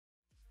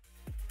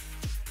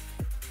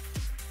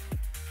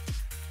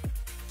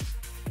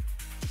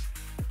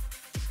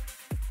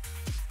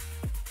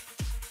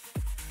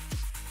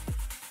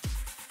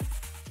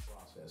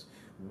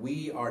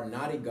We are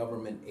not a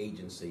government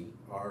agency.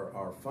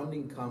 Our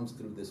funding comes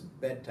through this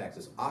bed tax,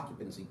 this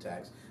occupancy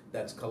tax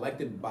that's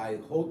collected by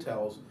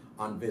hotels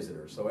on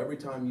visitors. So every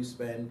time you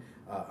spend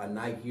a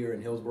night here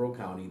in Hillsborough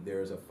County,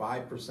 there's a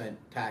 5%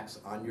 tax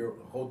on your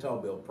hotel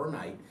bill per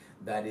night.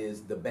 That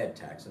is the bed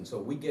tax. And so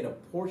we get a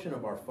portion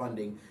of our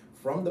funding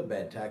from the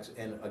bed tax.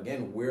 And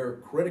again, we're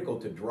critical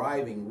to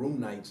driving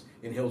room nights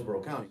in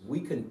Hillsborough County. We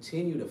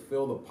continue to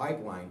fill the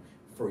pipeline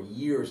for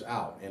years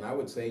out. And I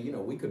would say, you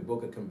know, we could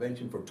book a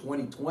convention for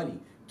 2020,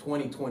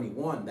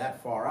 2021,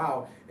 that far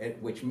out,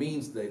 which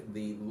means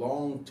the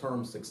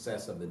long-term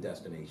success of the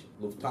destination.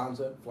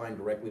 Lufthansa flying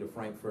directly to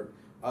Frankfurt,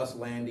 us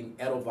landing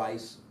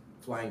Edelweiss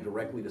flying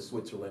directly to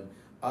Switzerland,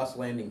 us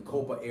landing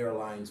Copa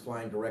Airlines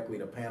flying directly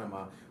to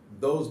Panama,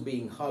 those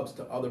being hubs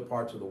to other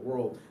parts of the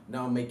world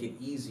now make it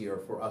easier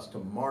for us to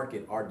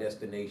market our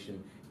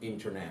destination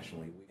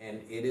internationally.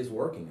 And it is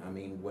working. I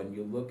mean, when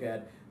you look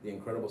at the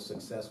incredible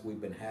success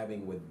we've been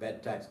having with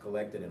bed tax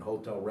collected and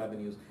hotel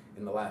revenues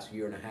in the last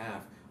year and a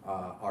half,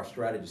 our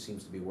strategy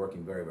seems to be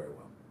working very, very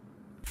well.